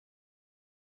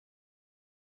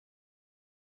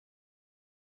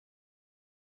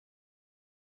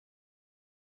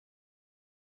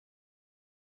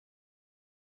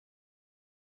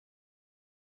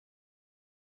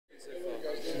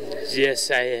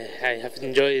Yes, I have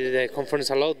enjoyed the conference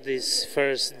a lot. This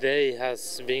first day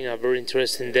has been a very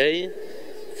interesting day,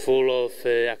 full of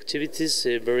activities,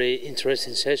 very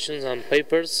interesting sessions and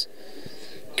papers.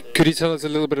 Could you tell us a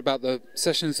little bit about the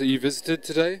sessions that you visited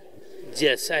today?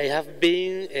 Yes, I have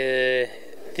been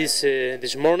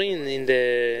this morning in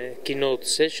the keynote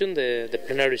session, the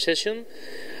plenary session,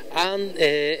 and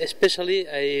especially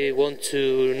I want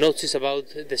to notice about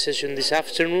the session this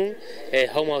afternoon,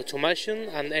 home automation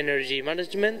and energy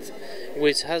management,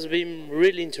 which has been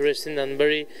really interesting and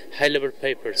very high-level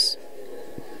papers.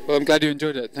 Well, I'm glad you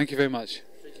enjoyed it. Thank you very much.